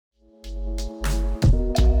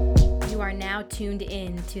now tuned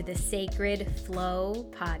in to the Sacred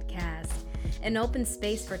Flow podcast, an open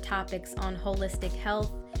space for topics on holistic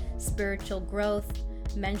health, spiritual growth,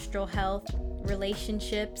 menstrual health,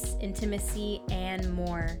 relationships, intimacy, and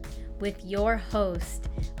more. With your host,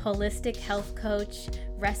 holistic health coach,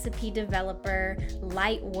 recipe developer,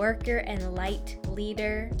 light worker, and light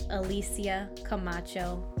leader, Alicia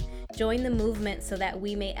Camacho. Join the movement so that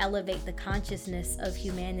we may elevate the consciousness of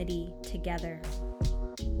humanity together.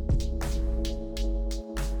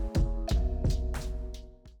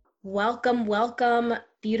 Welcome,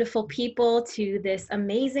 beautiful people, to this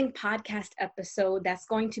amazing podcast episode that's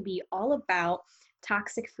going to be all about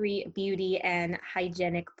toxic-free beauty and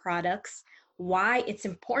hygienic products, why it's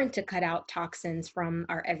important to cut out toxins from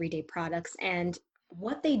our everyday products, and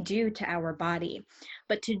what they do to our body.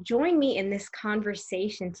 But to join me in this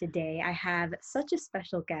conversation today, I have such a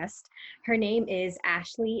special guest. Her name is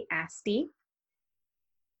Ashley Asti.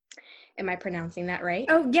 Am I pronouncing that right?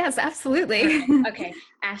 Oh, yes, absolutely. Okay.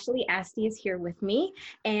 Ashley Asti is here with me,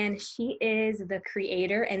 and she is the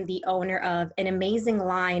creator and the owner of an amazing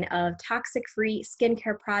line of toxic-free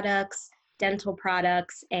skincare products, dental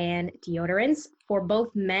products, and deodorants for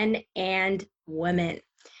both men and women.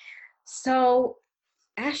 So,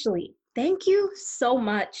 Ashley, thank you so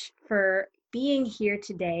much for being here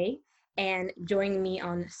today and joining me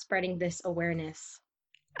on spreading this awareness.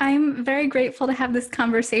 I'm very grateful to have this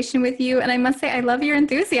conversation with you, and I must say I love your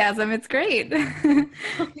enthusiasm. It's great.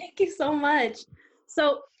 Thank you so much.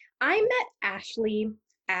 So I met Ashley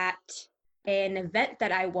at an event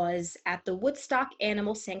that I was at the Woodstock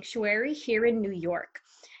Animal Sanctuary here in New York.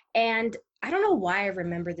 And I don't know why I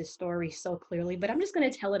remember this story so clearly, but I'm just going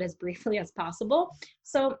to tell it as briefly as possible.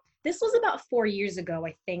 So this was about 4 years ago,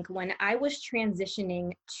 I think, when I was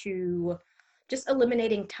transitioning to just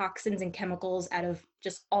eliminating toxins and chemicals out of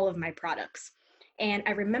just all of my products. And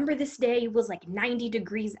I remember this day, it was like 90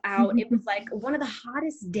 degrees out. It was like one of the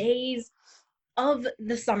hottest days of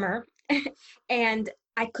the summer. And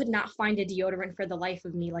I could not find a deodorant for the life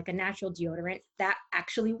of me, like a natural deodorant that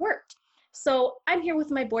actually worked. So I'm here with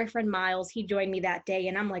my boyfriend, Miles. He joined me that day,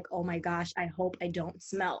 and I'm like, oh my gosh, I hope I don't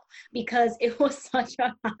smell, because it was such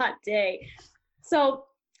a hot day. So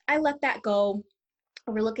I let that go.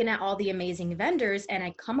 We're looking at all the amazing vendors, and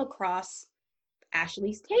I come across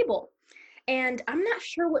Ashley's table. And I'm not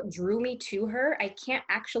sure what drew me to her. I can't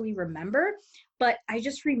actually remember, but I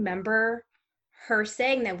just remember her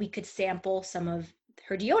saying that we could sample some of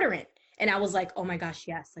her deodorant. And I was like, oh my gosh,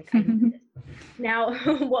 yes, like I need this. Now,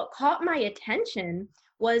 what caught my attention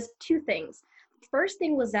was two things. First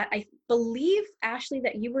thing was that I believe, Ashley,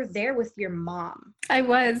 that you were there with your mom. I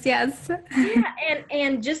was, yes. Yeah,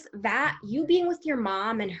 and just that, you being with your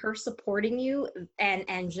mom and her supporting you,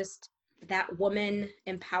 and just that woman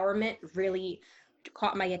empowerment really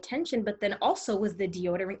caught my attention. But then also was the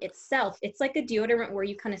deodorant itself. It's like a deodorant where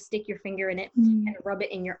you kind of stick your finger in it and rub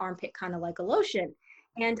it in your armpit, kind of like a lotion.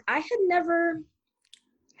 And I had never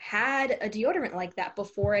had a deodorant like that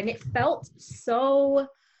before, and it felt so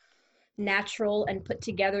natural and put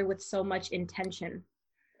together with so much intention.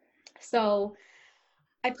 So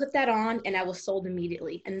I put that on and I was sold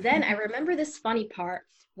immediately. And then I remember this funny part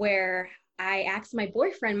where I asked my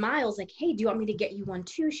boyfriend, Miles, like, hey, do you want me to get you one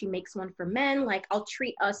too? She makes one for men. Like, I'll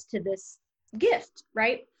treat us to this gift,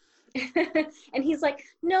 right? And he's like,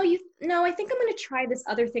 no, I think I'm going to try this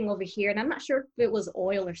other thing over here. And I'm not sure if it was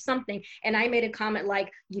oil or something. And I made a comment like,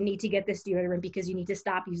 you need to get this deodorant because you need to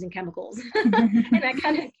stop using chemicals. And I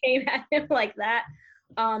kind of came at him like that.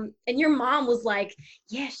 And your mom was like,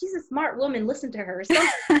 yeah, she's a smart woman. Listen to her. So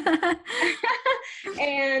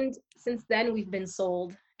and since then we've been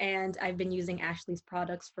sold, and I've been using Ashley's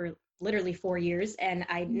products for literally 4 years. And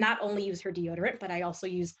I not only use her deodorant, but I also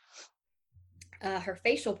use her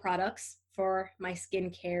facial products for my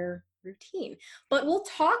skincare routine. But we'll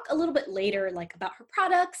talk a little bit later, like about her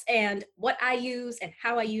products and what I use and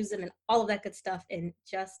how I use them and all of that good stuff in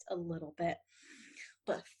just a little bit.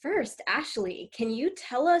 But first, Ashley, can you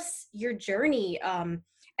tell us your journey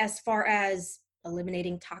as far as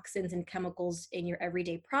eliminating toxins and chemicals in your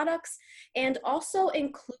everyday products, and also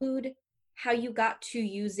include how you got to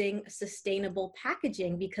using sustainable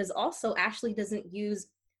packaging? Because also Ashley doesn't use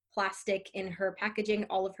plastic in her packaging.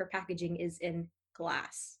 All of her packaging is in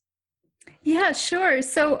glass. Yeah, sure.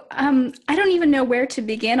 So I don't even know where to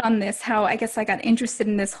begin on this, how I guess I got interested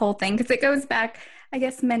in this whole thing, because it goes back I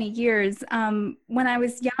guess, many years. When I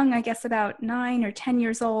was young, I guess about 9 or 10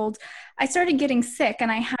 years old, I started getting sick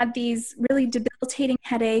and I had these really debilitating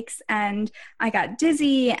headaches and I got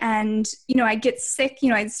dizzy and, I'd get sick,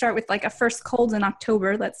 I'd start with like a first cold in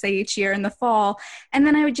October, let's say each year in the fall. And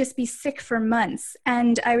then I would just be sick for months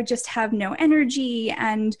and I would just have no energy.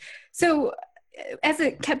 And so as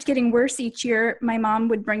it kept getting worse each year, my mom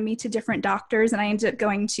would bring me to different doctors and I ended up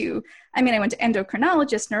going to, I went to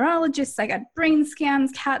endocrinologists, neurologists, I got brain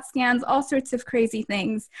scans, CAT scans, all sorts of crazy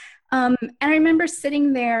things. And I remember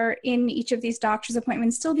sitting there in each of these doctor's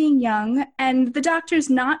appointments, still being young, and the doctors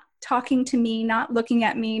not talking to me, not looking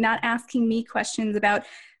at me, not asking me questions about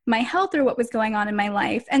my health or what was going on in my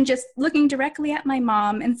life, and just looking directly at my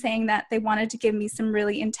mom and saying that they wanted to give me some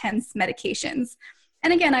really intense medications.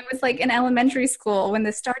 And again, I was like in elementary school when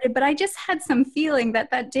this started, but I just had some feeling that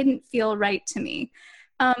that didn't feel right to me.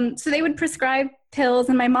 So they would prescribe pills,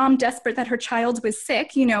 and my mom, desperate that her child was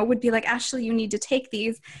sick, would be like, Ashley, you need to take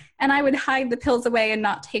these. And I would hide the pills away and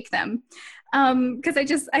not take them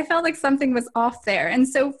because I felt like something was off there. And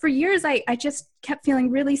so for years, I just kept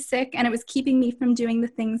feeling really sick, and it was keeping me from doing the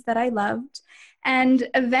things that I loved. And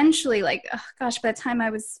eventually, by the time I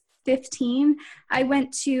was 15, I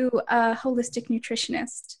went to a holistic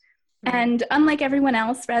nutritionist. And unlike everyone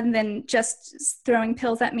else, rather than just throwing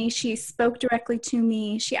pills at me, she spoke directly to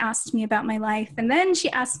me. She asked me about my life, and then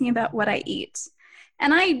she asked me about what I eat.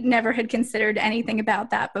 And I never had considered anything about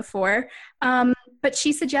that before. But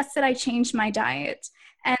she suggested I change my diet.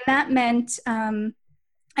 And that meant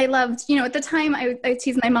I loved, at the time I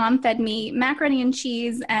tease my mom fed me macaroni and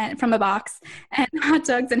cheese from a box and hot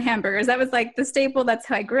dogs and hamburgers. That was like the staple. That's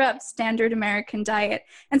how I grew up, standard American diet.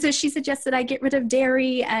 And so she suggested I get rid of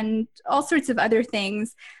dairy and all sorts of other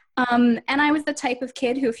things. And I was the type of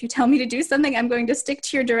kid who, if you tell me to do something, I'm going to stick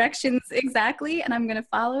to your directions exactly, and I'm going to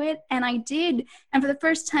follow it. And I did. And for the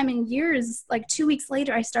first time in years, like 2 weeks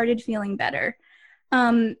later, I started feeling better.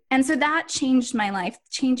 And so that changed my life.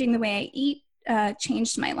 Changing the way I eat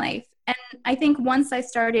changed my life. And I think once I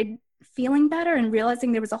started feeling better and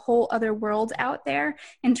realizing there was a whole other world out there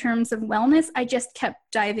in terms of wellness, I just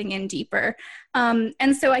kept diving in deeper.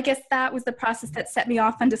 And so I guess that was the process that set me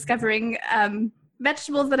off on discovering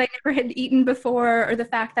vegetables that I never had eaten before, or the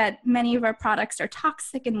fact that many of our products are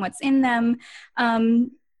toxic and what's in them. So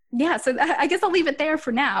I guess I'll leave it there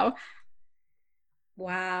for now.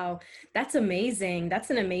 Wow, that's amazing.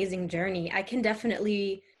 That's an amazing journey. I can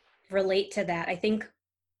definitely relate to that. I think in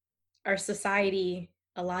our society,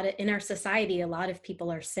 a lot of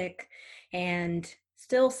people are sick, and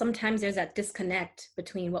still sometimes there's that disconnect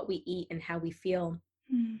between what we eat and how we feel.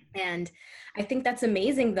 And I think that's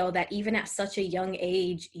amazing, though, that even at such a young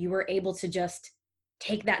age, you were able to just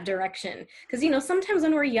take that direction. Because, sometimes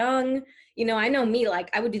when we're young, I know me, like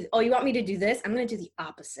I would do, oh, you want me to do this? I'm going to do the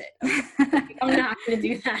opposite. I'm not going to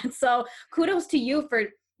do that. So kudos to you for,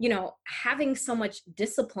 having so much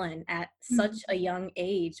discipline at such a young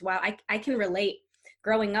age. Wow. I can relate.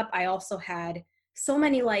 Growing up, I also had so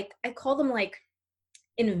many, I call them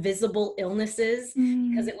invisible illnesses,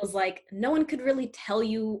 because it was like no one could really tell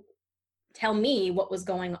me what was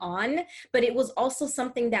going on, but it was also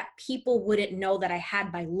something that people wouldn't know that I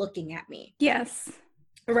had by looking at me. Yes.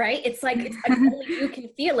 Right? It's like only you can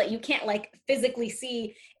feel it. You can't physically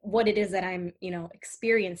see what it is that I'm,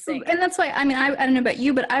 experiencing. And that's why, I don't know about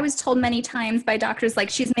you, but I was told many times by doctors,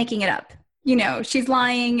 she's making it up. She's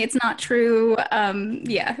lying. It's not true.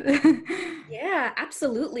 Yeah. Yeah,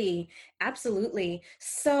 absolutely. Absolutely.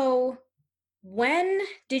 So when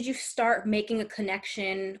did you start making a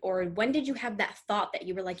connection, or when did you have that thought that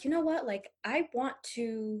you were like, you know what, I want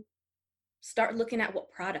to start looking at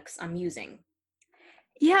what products I'm using?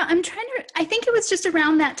 Yeah, I think it was just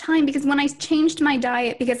around that time, because when I changed my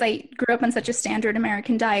diet, because I grew up on such a standard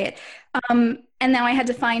American diet, and now I had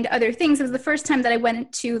to find other things. It was the first time that I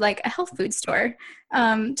went to a health food store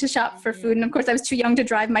to shop for food. And of course I was too young to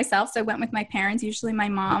drive myself, so I went with my parents, usually my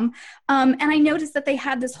mom. And I noticed that they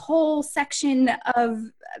had this whole section of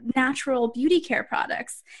natural beauty care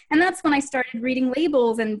products. And that's when I started reading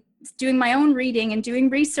labels and doing my own reading and doing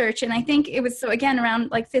research. And I think it was again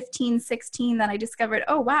around 15, 16 that I discovered,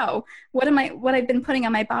 oh wow, what I've been putting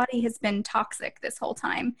on my body has been toxic this whole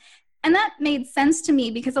time. And that made sense to me,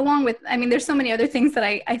 because along with, there's so many other things that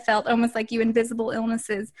I felt almost like you, invisible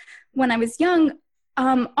illnesses. When I was young,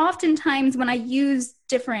 oftentimes when I used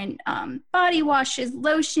different body washes,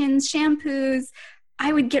 lotions, shampoos,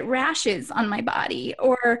 I would get rashes on my body,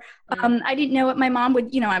 or I didn't know what my mom would,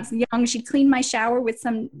 I was young, she'd clean my shower with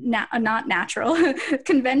some not natural,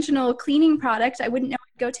 conventional cleaning product. I wouldn't know,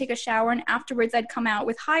 I'd go take a shower, and afterwards I'd come out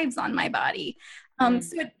with hives on my body. So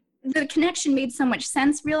the connection made so much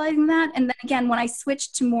sense realizing that. And then again, when I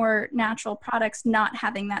switched to more natural products, not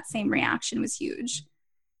having that same reaction was huge.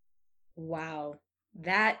 Wow,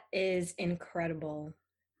 that is incredible,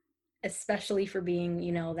 especially for being,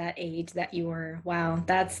 that age that you were. Wow,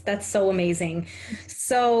 that's so amazing.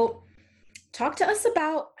 So, talk to us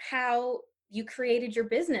about how you created your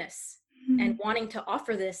business and wanting to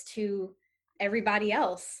offer this to everybody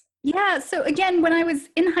else. Yeah. So again, when I was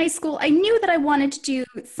in high school, I knew that I wanted to do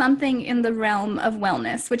something in the realm of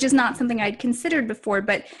wellness, which is not something I'd considered before,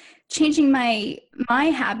 but changing my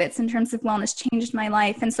habits in terms of wellness changed my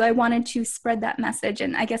life. And so I wanted to spread that message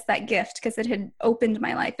and I guess that gift because it had opened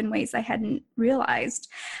my life in ways I hadn't realized.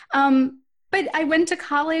 But I went to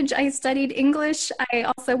college, I studied English. I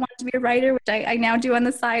also wanted to be a writer, which I now do on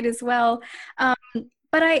the side as well.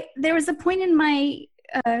 But there was a point in my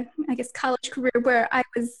I guess college career where I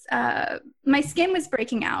was my skin was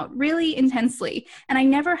breaking out really intensely, and I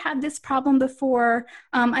never had this problem before.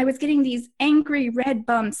 I was getting these angry red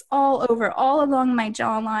bumps all along my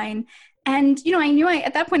jawline, and I knew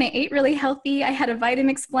at that point I ate really healthy. I had a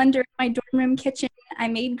Vitamix blender in my dorm room kitchen. I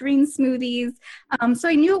made green smoothies, so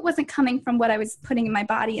I knew it wasn't coming from what I was putting in my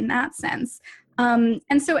body in that sense.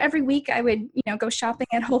 And so every week I would, go shopping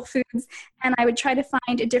at Whole Foods and I would try to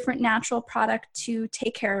find a different natural product to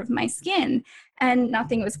take care of my skin, and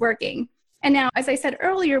nothing was working. And now, as I said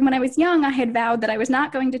earlier, when I was young, I had vowed that I was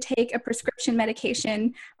not going to take a prescription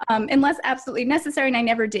medication unless absolutely necessary, and I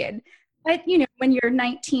never did. But, when you're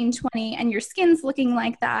 19, 20 and your skin's looking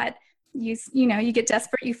like that, you get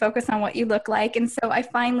desperate, you focus on what you look like. And so I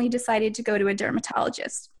finally decided to go to a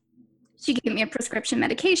dermatologist. She gave me a prescription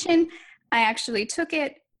medication. I actually took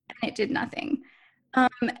it and it did nothing.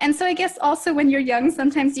 And so I guess also when you're young,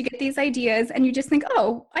 sometimes you get these ideas and you just think,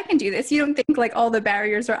 oh, I can do this. You don't think like all the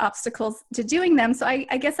barriers or obstacles to doing them. So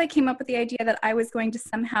I guess I came up with the idea that I was going to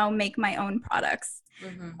somehow make my own products.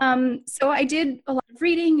 Mm-hmm. So I did a lot of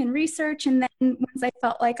reading and research. And then once I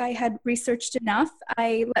felt like I had researched enough,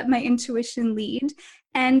 I let my intuition lead.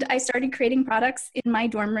 And I started creating products in my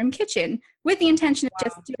dorm room kitchen with the intention of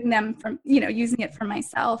just doing them from, using it for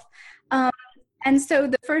myself. And so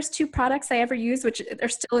the first 2 products I ever used, which are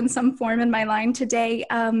still in some form in my line today,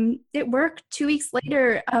 it worked. 2 weeks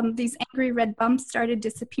later, these angry red bumps started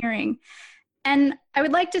disappearing. And I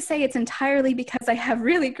would like to say it's entirely because I have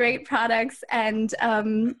really great products, and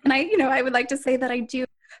I would like to say that I do.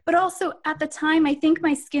 But also at the time, I think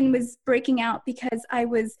my skin was breaking out because I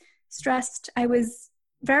was stressed. I was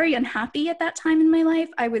very unhappy at that time in my life.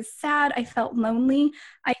 I was sad. I felt lonely.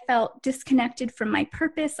 I felt disconnected from my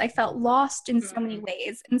purpose. I felt lost in so many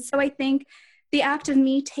ways. And so I think the act of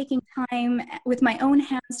me taking time with my own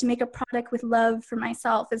hands to make a product with love for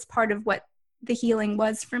myself is part of what the healing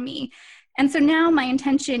was for me. And so now my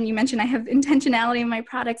intention, you mentioned I have intentionality in my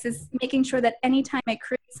products, is making sure that anytime I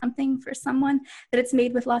create something for someone, that it's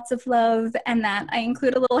made with lots of love and that I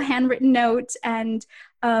include a little handwritten note, and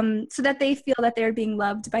so that they feel that they're being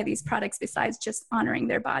loved by these products besides just honoring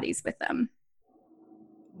their bodies with them.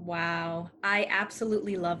 Wow, I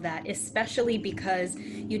absolutely love that, especially because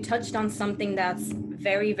you touched on something that's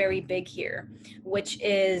very, very big here, which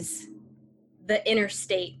is the inner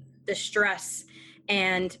state, the stress,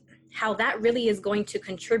 and how that really is going to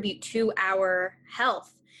contribute to our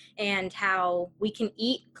health, and how we can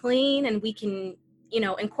eat clean and we can,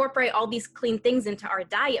 incorporate all these clean things into our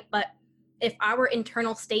diet. But if our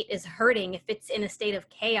internal state is hurting, if it's in a state of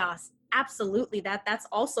chaos, absolutely that's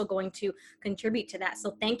also going to contribute to that.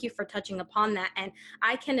 So thank you for touching upon that. And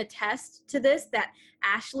I can attest to this, that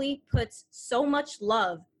Ashley puts so much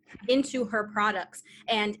love into her products,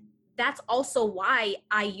 and that's also why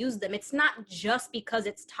I use them. It's not just because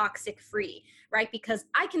it's toxic free, right? Because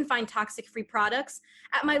I can find toxic free products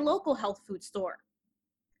at my local health food store,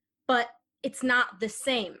 but it's not the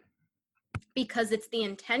same because it's the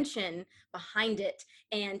intention behind it.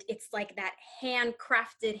 And it's like that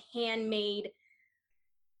handcrafted, handmade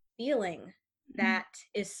feeling that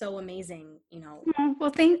is so amazing, Oh, well,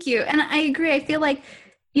 thank you. And I agree. I feel like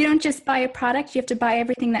you don't just buy a product, you have to buy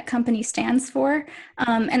everything that company stands for.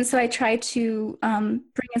 And so I try to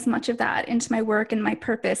bring as much of that into my work and my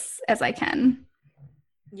purpose as I can.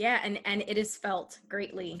 Yeah, and it is felt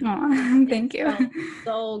greatly. Oh, thank you.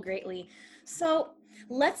 So greatly. So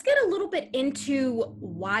let's get a little bit into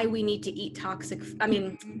why we need to eat toxic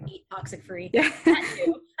free. Yeah.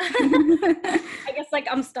 I guess like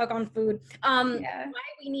I'm stuck on food. Yeah. Why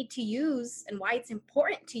we need to use and why it's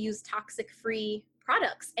important to use toxic free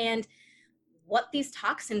products, and what these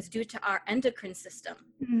toxins do to our endocrine system?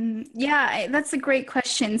 Yeah, that's a great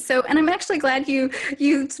question. So, and I'm actually glad you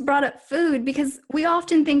brought up food, because we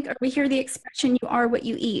often think, or we hear the expression, "you are what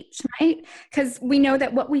you eat," right? Because we know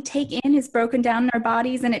that what we take in is broken down in our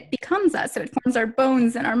bodies and it becomes us. So it forms our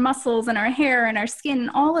bones and our muscles and our hair and our skin and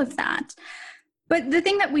all of that. But the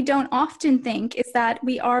thing that we don't often think is that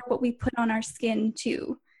we are what we put on our skin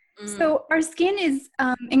too. So our skin is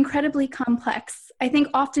incredibly complex. I think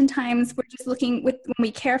oftentimes we're just looking when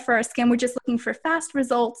we care for our skin, we're just looking for fast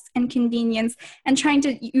results and convenience and trying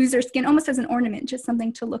to use our skin almost as an ornament, just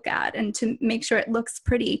something to look at and to make sure it looks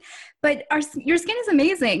pretty. But your skin is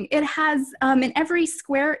amazing. It has, in every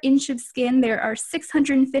square inch of skin, there are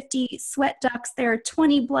 650 sweat ducts, there are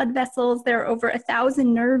 20 blood vessels, there are over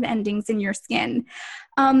 1,000 nerve endings in your skin.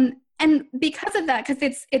 And because of that,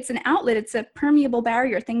 because it's an outlet, it's a permeable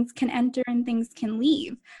barrier, things can enter and things can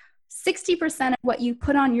leave. 60% of what you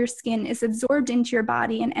put on your skin is absorbed into your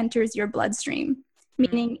body and enters your bloodstream,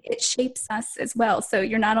 meaning it shapes us as well. So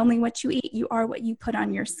you're not only what you eat, you are what you put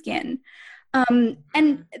on your skin.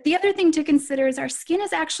 And the other thing to consider is our skin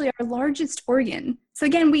is actually our largest organ. So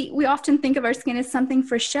again, we often think of our skin as something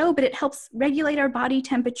for show, but it helps regulate our body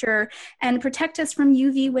temperature and protect us from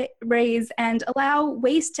UV rays and allow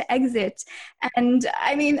waste to exit. And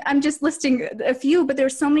I mean, I'm just listing a few, but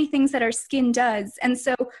there's so many things that our skin does. And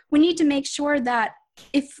so we need to make sure that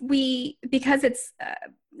if we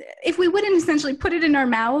wouldn't essentially put it in our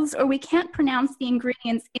mouths, or we can't pronounce the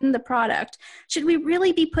ingredients in the product, should we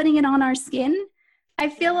really be putting it on our skin? I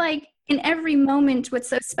feel like in every moment, what's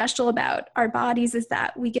so special about our bodies is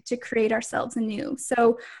that we get to create ourselves anew.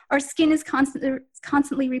 So our skin is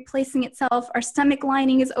constantly replacing itself. Our stomach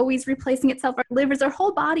lining is always replacing itself. Our livers, our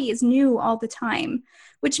whole body is new all the time,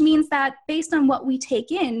 which means that based on what we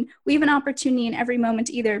take in, we have an opportunity in every moment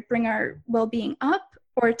to either bring our well-being up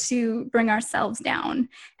or to bring ourselves down.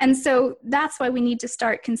 And so that's why we need to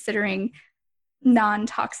start considering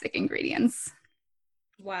non-toxic ingredients.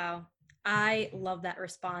 Wow. I love that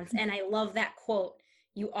response. And I love that quote,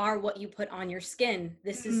 "You are what you put on your skin."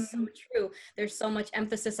 This is so true. There's so much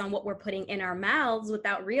emphasis on what we're putting in our mouths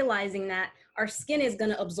without realizing that our skin is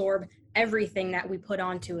going to absorb everything that we put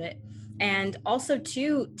onto it. And also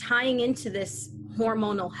too, tying into this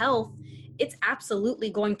hormonal health, it's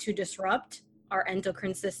absolutely going to disrupt our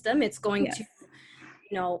endocrine system. It's going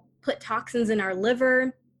to, put toxins in our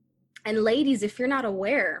liver. And ladies, if you're not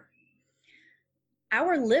aware,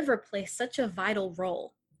 our liver plays such a vital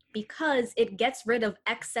role because it gets rid of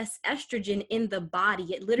excess estrogen in the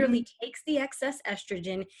body. It literally takes the excess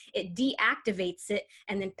estrogen, it deactivates it,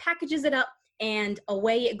 and then packages it up, and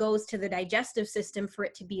away it goes to the digestive system for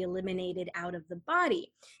it to be eliminated out of the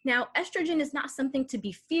body. Now, estrogen is not something to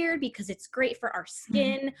be feared because it's great for our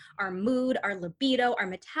skin, our mood, our libido, our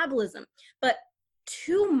metabolism. But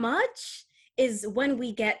too much is when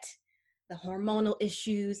we get the hormonal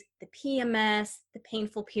issues, the PMS, the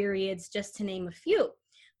painful periods, just to name a few.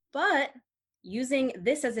 But using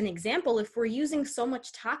this as an example, if we're using so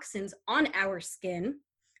much toxins on our skin,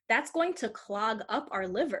 that's going to clog up our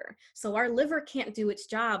liver. So our liver can't do its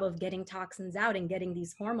job of getting toxins out and getting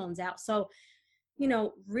these hormones out. So,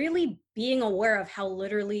 really being aware of how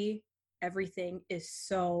literally everything is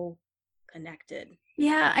so connected.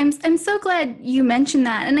 Yeah, I'm so glad you mentioned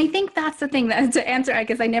that. And I think that's the thing that to answer, I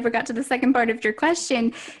guess I never got to the second part of your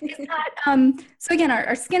question, is that, so again,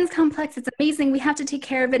 our skin's complex, it's amazing, we have to take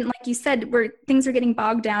care of it. And like you said, things are getting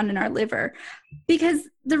bogged down in our liver. Because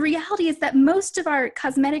the reality is that most of our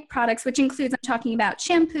cosmetic products, which includes, I'm talking about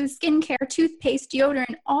shampoo, skincare, toothpaste,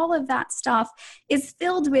 deodorant, all of that stuff is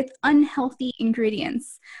filled with unhealthy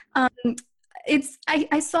ingredients.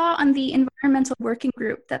 I saw on the Environmental Working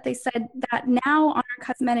Group that they said that now on our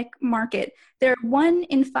cosmetic market, there are 1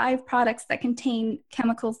 in 5 products that contain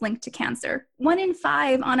chemicals linked to cancer. 1 in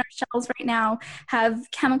 5 on our shelves right now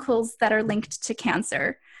have chemicals that are linked to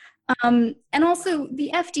cancer. And also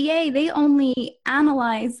the FDA, they only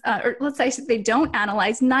analyze, or let's say they don't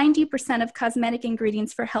analyze 90% of cosmetic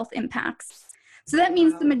ingredients for health impacts. So that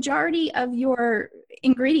means the majority of your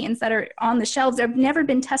ingredients that are on the shelves have never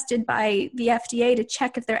been tested by the FDA to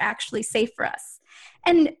check if they're actually safe for us.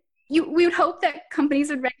 And we would hope that companies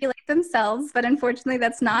would regulate themselves, but unfortunately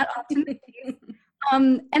that's not often the case.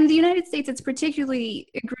 And the United States, it's particularly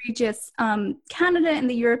egregious. Canada and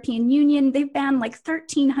the European Union, they've banned like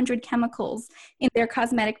 1,300 chemicals in their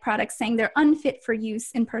cosmetic products, saying they're unfit for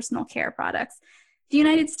use in personal care products. The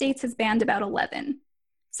United States has banned about 11.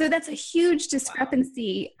 So that's a huge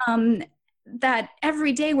discrepancy that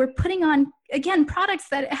every day we're putting on, again, products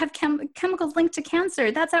that have chemicals linked to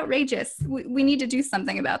cancer. That's outrageous. We need to do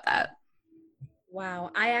something about that.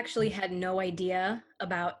 Wow, I actually had no idea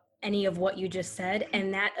about any of what you just said.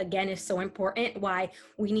 And that, again, is so important why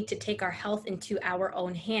we need to take our health into our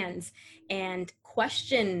own hands and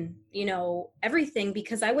question, everything.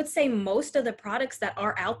 Because I would say most of the products that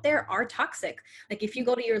are out there are toxic. Like if you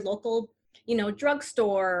go to your local,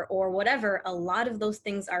 drugstore or whatever, a lot of those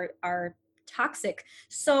things are toxic.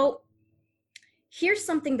 So here's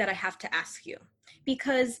something that I have to ask you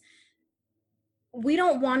because we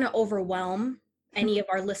don't want to overwhelm any of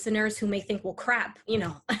our listeners who may think, well, crap,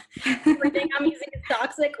 everything I'm using is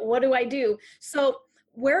toxic. What do I do? So,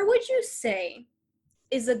 where would you say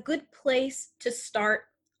is a good place to start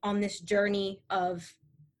on this journey of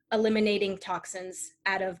eliminating toxins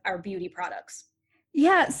out of our beauty products?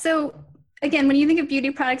 Yeah, so again, when you think of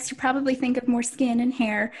beauty products, you probably think of more skin and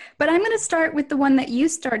hair, but I'm going to start with the one that you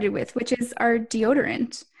started with, which is our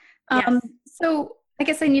deodorant. Yes. So I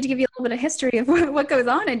guess I need to give you a little bit of history of what goes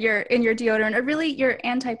on in your deodorant, or really your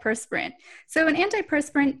antiperspirant. So an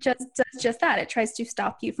antiperspirant just does just that. It tries to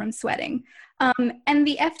stop you from sweating. And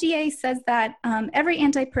the FDA says that every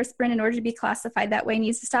antiperspirant, in order to be classified that way,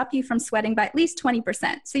 needs to stop you from sweating by at least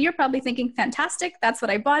 20%. So you're probably thinking, fantastic, that's what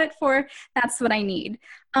I bought it for, that's what I need.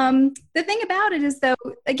 The thing about it is, though,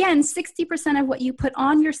 again, 60% of what you put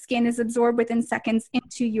on your skin is absorbed within seconds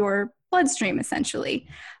into your bloodstream, essentially.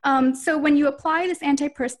 So when you apply this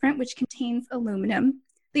antiperspirant, which contains aluminum,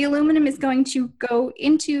 the aluminum is going to go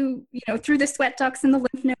into, through the sweat ducts and the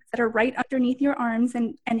lymph nodes that are right underneath your arms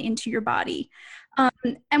and into your body.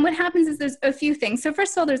 And what happens is there's a few things. So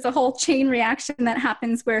first of all, there's a whole chain reaction that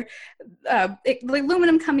happens where the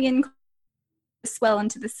aluminum coming in swell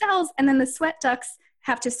into the cells, and then the sweat ducts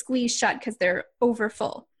have to squeeze shut because they're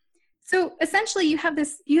overfull. So essentially, you have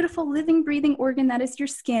this beautiful living, breathing organ that is your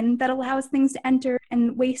skin that allows things to enter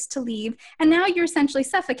and waste to leave. And now you're essentially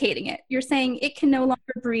suffocating it. You're saying it can no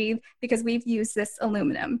longer breathe because we've used this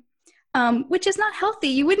aluminum, which is not healthy.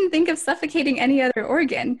 You wouldn't think of suffocating any other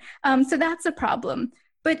organ. So that's a problem.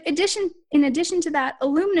 But in addition to that,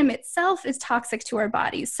 aluminum itself is toxic to our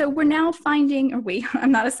bodies. So we're now finding,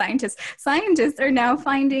 I'm not a scientist, scientists are now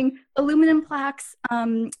finding aluminum plaques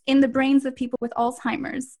in the brains of people with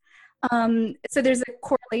Alzheimer's. So there's a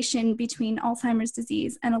correlation between Alzheimer's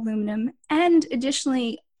disease and aluminum, and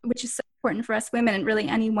additionally, which is so important for us women and really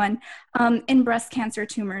anyone, in breast cancer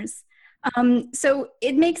tumors. So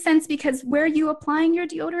it makes sense because where are you applying your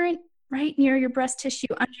deodorant? Right near your breast tissue,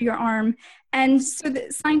 under your arm. And so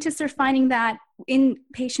the scientists are finding that in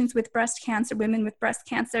patients with breast cancer, women with breast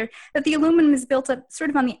cancer, that the aluminum is built up sort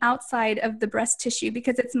of on the outside of the breast tissue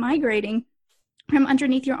because it's migrating from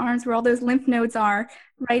underneath your arms where all those lymph nodes are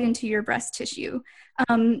right into your breast tissue.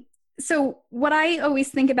 So what I always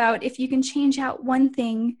think about, if you can change out one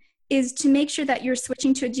thing, is to make sure that you're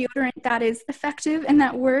switching to a deodorant that is effective and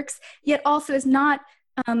that works, yet also is not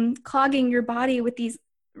clogging your body with these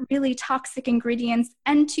really toxic ingredients,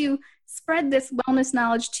 and to spread this wellness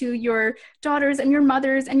knowledge to your daughters and your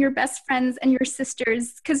mothers and your best friends and your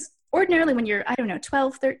sisters. Because ordinarily when you're,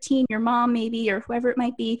 12, 13, your mom maybe, or whoever it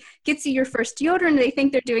might be, gets you your first deodorant, they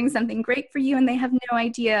think they're doing something great for you, and they have no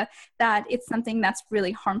idea that it's something that's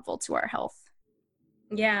really harmful to our health.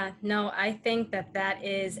 Yeah, no, I think that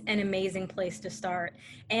is an amazing place to start.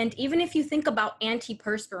 And even if you think about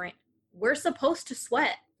antiperspirant, we're supposed to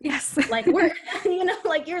sweat. Yes. Like we're,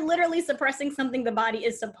 like you're literally suppressing something the body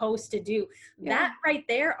is supposed to do. Yeah. That right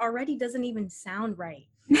there already doesn't even sound right.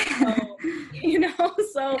 So,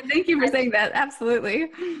 so thank you for saying that. Absolutely.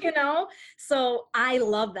 So I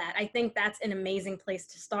love that. I think that's an amazing place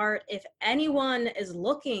to start. If anyone is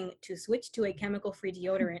looking to switch to a chemical-free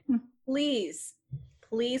deodorant, please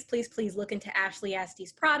look into Ashley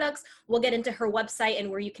Aste's products. We'll get into her website and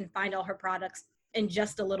where you can find all her products in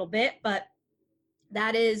just a little bit, but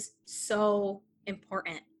that is so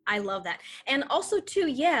important. I love that. And also too,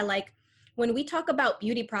 yeah, like when we talk about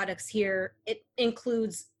beauty products here, it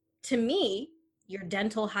includes, to me, your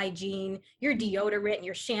dental hygiene, your deodorant,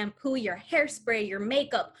 your shampoo, your hairspray, your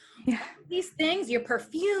makeup, these things, your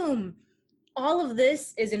perfume, all of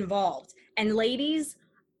this is involved. And ladies,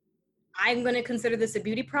 I'm going to consider this a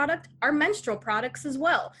beauty product, our menstrual products as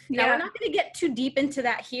well. Now, we're not going to get too deep into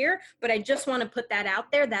that here, but I just want to put that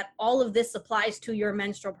out there that all of this applies to your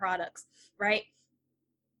menstrual products, right?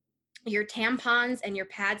 Your tampons and your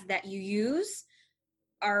pads that you use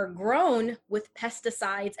are grown with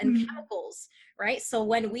pesticides and chemicals, right? So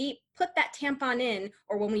when we put that tampon in,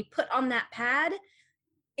 or when we put on that pad,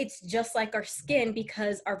 it's just like our skin,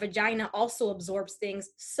 because our vagina also absorbs things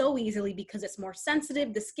so easily because it's more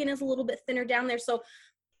sensitive. The skin is a little bit thinner down there. So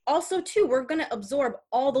also too, we're going to absorb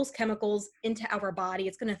all those chemicals into our body.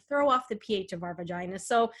 It's going to throw off the pH of our vagina.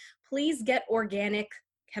 So please get organic,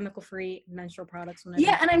 chemical-free menstrual products whenever.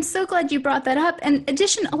 Yeah, and I'm so glad you brought that up. In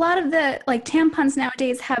addition, a lot of the like tampons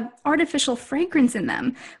nowadays have artificial fragrance in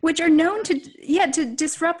them, which are known to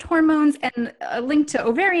disrupt hormones and linked to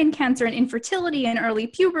ovarian cancer and infertility and early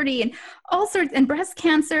puberty and all sorts and breast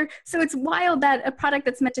cancer. So it's wild that a product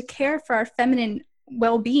that's meant to care for our feminine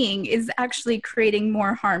well-being is actually creating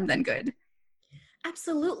more harm than good.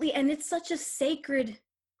 Absolutely, and it's such a sacred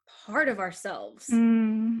part of ourselves.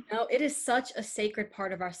 No, it is such a sacred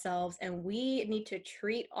part of ourselves, and we need to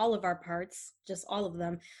treat all of our parts, just all of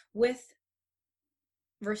them, with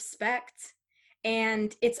respect.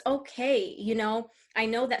 And it's okay, you know. I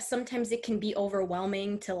know that sometimes it can be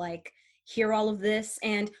overwhelming to like hear all of this,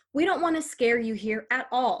 and we don't want to scare you here at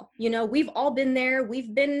all. You know, we've all been there.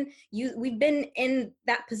 We've been in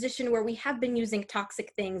that position where we have been using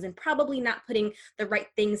toxic things and probably not putting the right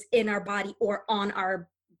things in our body or on our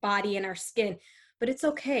body and our skin. But it's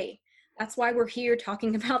okay. That's why we're here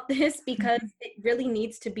talking about this, because it really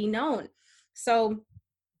needs to be known. So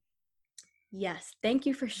yes, thank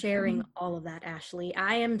you for sharing all of that, Ashley.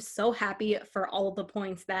 I am so happy for all of the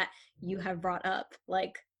points that you have brought up.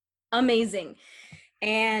 Like, amazing.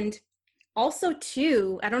 And also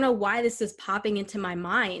too, I don't know why this is popping into my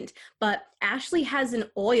mind, but Ashley has an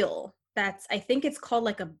oil I think it's called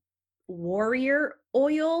like a warrior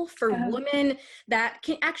oil for women that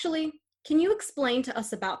can you explain to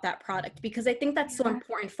us about that product? Because I think that's so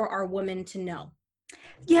important for our women to know.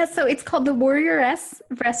 Yeah, so it's called the Warrioress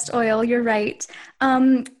Breast Oil. You're right.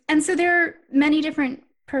 And so there are many different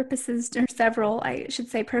purposes, or several, I should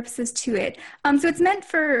say, purposes to it. So it's meant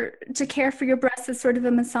to care for your breasts as sort of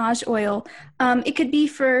a massage oil. It could be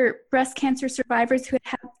for breast cancer survivors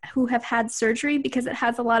who have had surgery, because it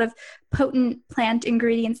has a lot of potent plant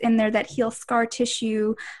ingredients in there that heal scar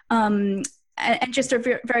tissue, and just are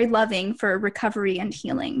very, very loving for recovery and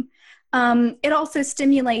healing. It also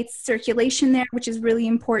stimulates circulation there, which is really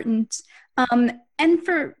important. And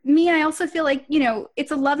for me, I also feel like, you know,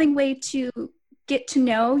 it's a loving way to get to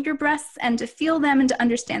know your breasts and to feel them and to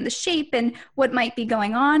understand the shape and what might be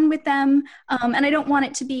going on with them. And I don't want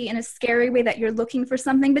it to be in a scary way that you're looking for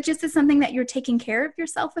something, but just as something that you're taking care of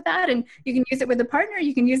yourself with that. And you can use it with a partner,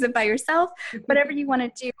 you can use it by yourself, whatever you want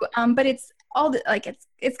to do. But it's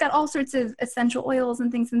it's got all sorts of essential oils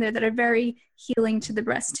and things in there that are very healing to the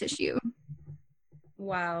breast tissue.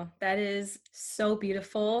 Wow, that is so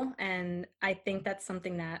beautiful. And I think that's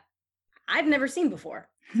something that I've never seen before.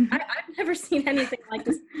 I've never seen anything like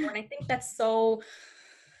this before. And I think that's so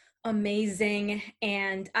amazing.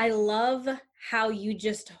 And I love how you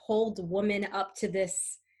just hold women up to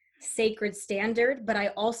this sacred standard, but I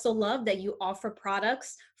also love that you offer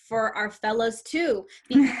products for our fellas too,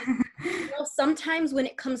 because you know, sometimes when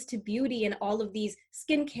it comes to beauty and all of these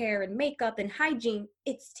skincare and makeup and hygiene,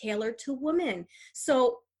 it's tailored to women.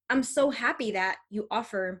 So I'm so happy that you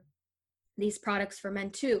offer these products for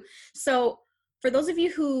men too. So for those of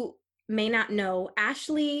you who may not know,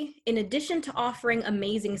 Ashley, in addition to offering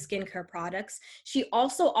amazing skincare products, she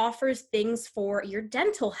also offers things for your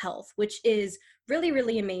dental health, which is really,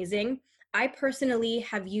 really amazing. I personally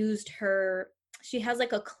have used she has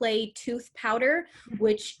like a clay tooth powder,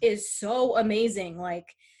 which is so amazing.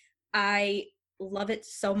 Like, I love it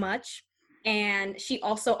so much. And she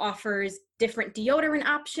also offers different deodorant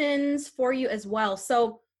options for you as well.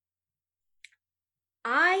 So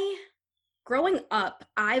growing up,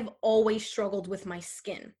 I've always struggled with my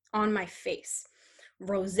skin on my face.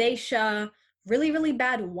 Rosacea, really, really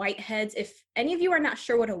bad whiteheads. If any of you are not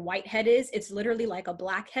sure what a whitehead is, it's literally like a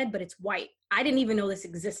blackhead, but it's white. I didn't even know this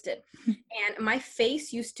existed. And my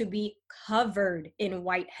face used to be covered in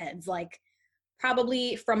whiteheads, like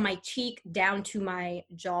probably from my cheek down to my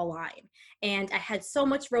jawline. And I had so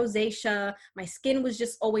much rosacea. My skin was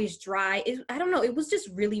just always dry. I don't know, it was just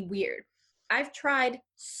really weird. I've tried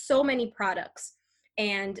so many products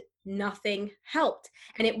and nothing helped.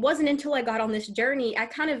 And it wasn't until I got on this journey, I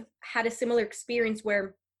kind of had a similar experience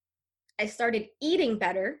where I started eating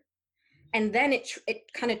better. And then it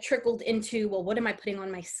kind of trickled into, well, what am I putting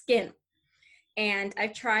on my skin? And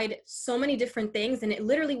I've tried so many different things. And it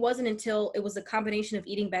literally wasn't until it was a combination of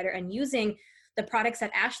eating better and using the products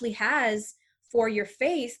that Ashley has for your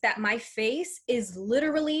face that my face is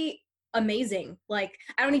literally amazing. Like,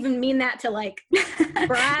 I don't even mean that to like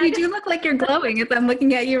brag. You do look like you're glowing as I'm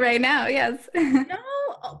looking at you right now. Yes.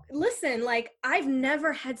 No, listen, like I've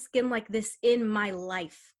never had skin like this in my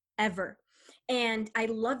life ever. And I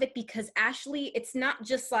love it because Ashley, it's not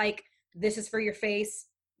just like, this is for your face.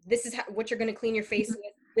 This is what you're going to clean your face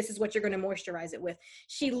with. This is what you're going to moisturize it with.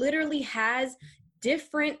 She literally has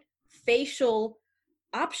different facial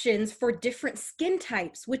options for different skin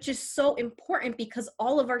types, which is so important because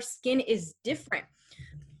all of our skin is different.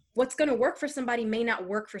 What's going to work for somebody may not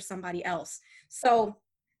work for somebody else. So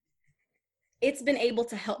it's been able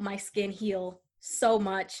to help my skin heal so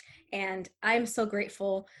much, and I'm so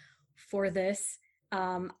grateful for this.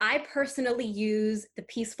 I personally use the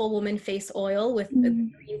Peaceful Woman face oil with the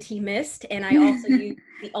green tea mist, and I also use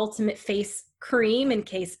the Ultimate Face cream, in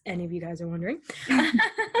case any of you guys are wondering.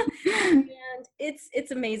 And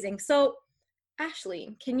it's amazing. So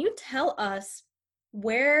Ashley, can you tell us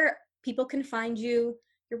where people can find you,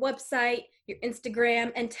 your website, your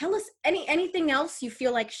Instagram, and tell us anything else you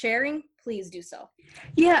feel like sharing? Please do so.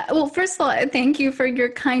 Yeah, well, first of all, thank you for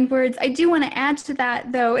your kind words. I do want to add to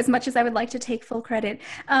that, though, as much as I would like to take full credit,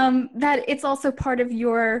 that it's also part of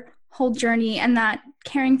your whole journey, and that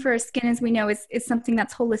caring for our skin, as we know, is something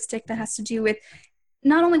that's holistic, that has to do with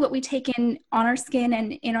not only what we take in on our skin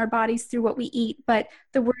and in our bodies through what we eat, but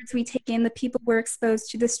the words we take in, the people we're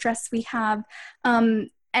exposed to, the stress we have.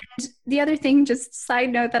 And the other thing, just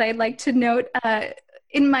side note that I'd like to note,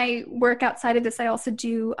 in my work outside of this, I also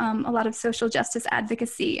do a lot of social justice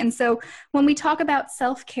advocacy. And so when we talk about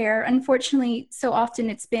self-care, unfortunately, so often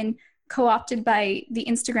it's been co-opted by the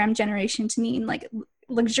Instagram generation to mean like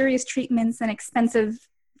luxurious treatments and expensive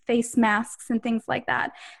face masks and things like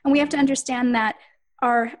that. And we have to understand that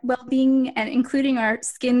our well-being, and including our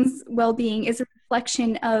skin's well-being, is a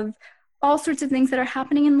reflection of all sorts of things that are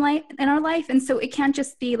happening in our life. And so it can't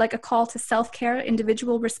just be like a call to self-care,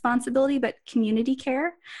 individual responsibility, but community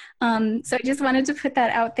care. So I just wanted to put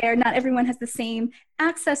that out there. Not everyone has the same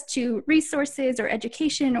access to resources or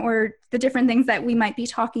education or the different things that we might be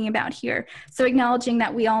talking about here. So acknowledging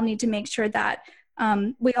that we all need to make sure that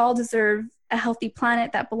we all deserve a healthy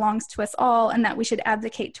planet that belongs to us all, and that we should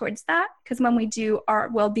advocate towards that, because when we do, our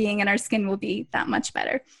well-being and our skin will be that much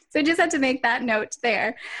better. So I just had to make that note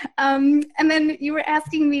there. And then you were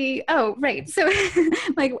asking me, oh, right. So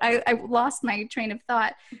like I lost my train of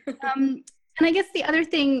thought. And I guess the other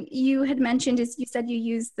thing you had mentioned is you said you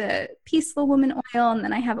use the Peaceful Woman oil, and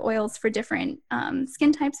then I have oils for different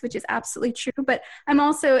skin types, which is absolutely true. But I'm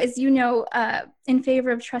also, as you know, in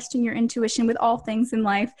favor of trusting your intuition with all things in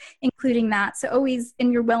life, including that. So always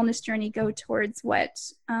in your wellness journey, go towards what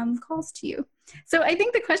calls to you. So I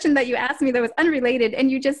think the question that you asked me, that was unrelated,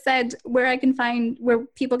 and you just said where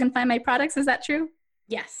people can find my products. Is that true?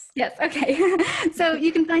 Yes. Yes. Okay. So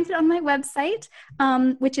you can find it on my website,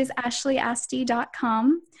 which is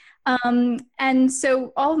ashleyasti.com. And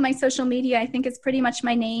so all of my social media, I think, is pretty much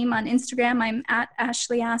my name. On Instagram, I'm at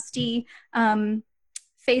Ashley Asti.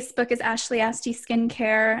 Facebook is Ashley Asti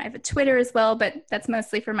Skincare. I have a Twitter as well, but that's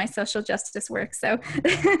mostly for my social justice work. So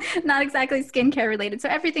not exactly skincare related. So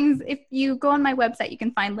if you go on my website, you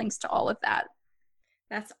can find links to all of that.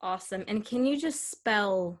 That's awesome. And can you just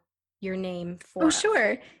spell your name for us?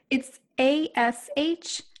 Sure. It's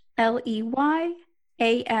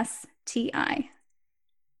ASHLEYASTI.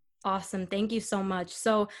 Awesome. Thank you so much.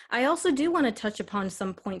 So I also do want to touch upon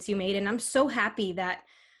some points you made, and I'm so happy that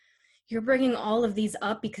you're bringing all of these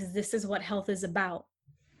up, because this is what health is about.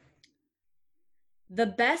 The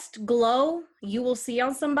best glow you will see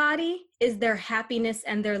on somebody is their happiness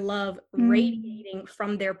and their love radiating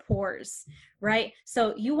from their pores, right?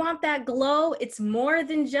 So you want that glow. It's more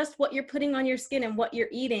than just what you're putting on your skin and what you're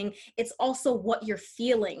eating. It's also what you're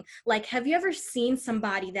feeling. Like, have you ever seen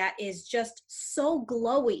somebody that is just so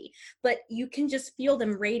glowy, but you can just feel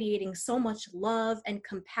them radiating so much love and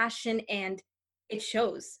compassion, and it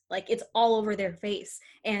shows, like, it's all over their face.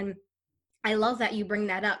 And I love that you bring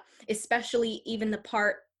that up, especially even the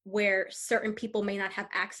part where certain people may not have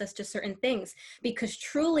access to certain things, because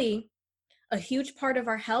truly a huge part of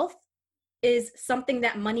our health is something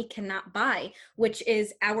that money cannot buy, which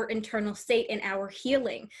is our internal state and our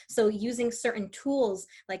healing. So using certain tools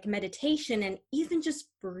like meditation and even just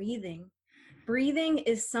breathing. Breathing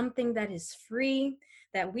is something that is free,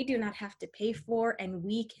 that we do not have to pay for, and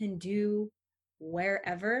we can do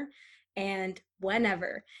wherever and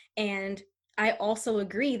whenever. And I also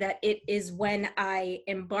agree that it is when I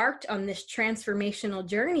embarked on this transformational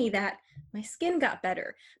journey that my skin got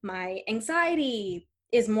better, my anxiety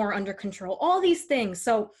is more under control, all these things.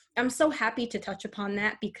 So I'm so happy to touch upon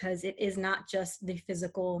that, because it is not just the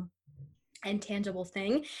physical and tangible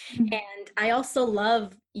thing. And I also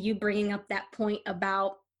love you bringing up that point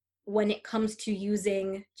about when it comes to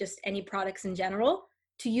using just any products in general,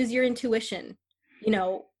 to use your intuition,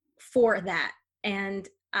 for that. And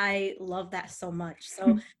I love that so much.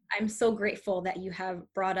 So I'm so grateful that you have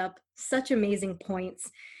brought up such amazing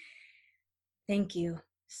points. Thank you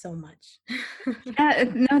so much.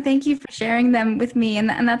 No, thank you for sharing them with me. And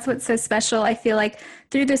that's what's so special. I feel like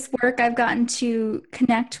through this work, I've gotten to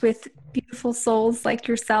connect with beautiful souls like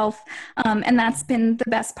yourself. And that's been the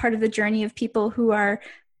best part of the journey, of people who are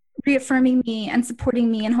reaffirming me and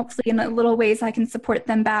supporting me, and hopefully in little ways I can support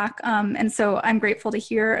them back. And so I'm grateful to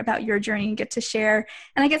hear about your journey and get to share.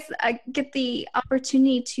 And I guess I get the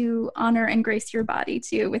opportunity to honor and grace your body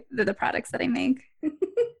too with the products that I make.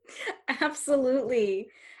 Absolutely.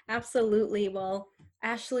 Absolutely. Well,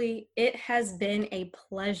 Ashley, it has been a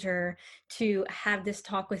pleasure to have this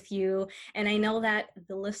talk with you. And I know that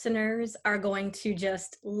the listeners are going to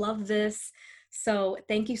just love this. So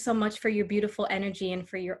thank you so much for your beautiful energy and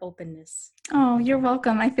for your openness. Oh, you're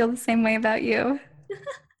welcome. I feel the same way about you.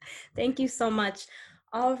 Thank you so much.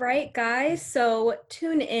 All right, guys. So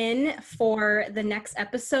tune in for the next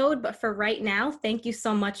episode. But for right now, thank you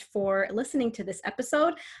so much for listening to this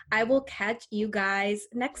episode. I will catch you guys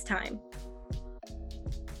next time.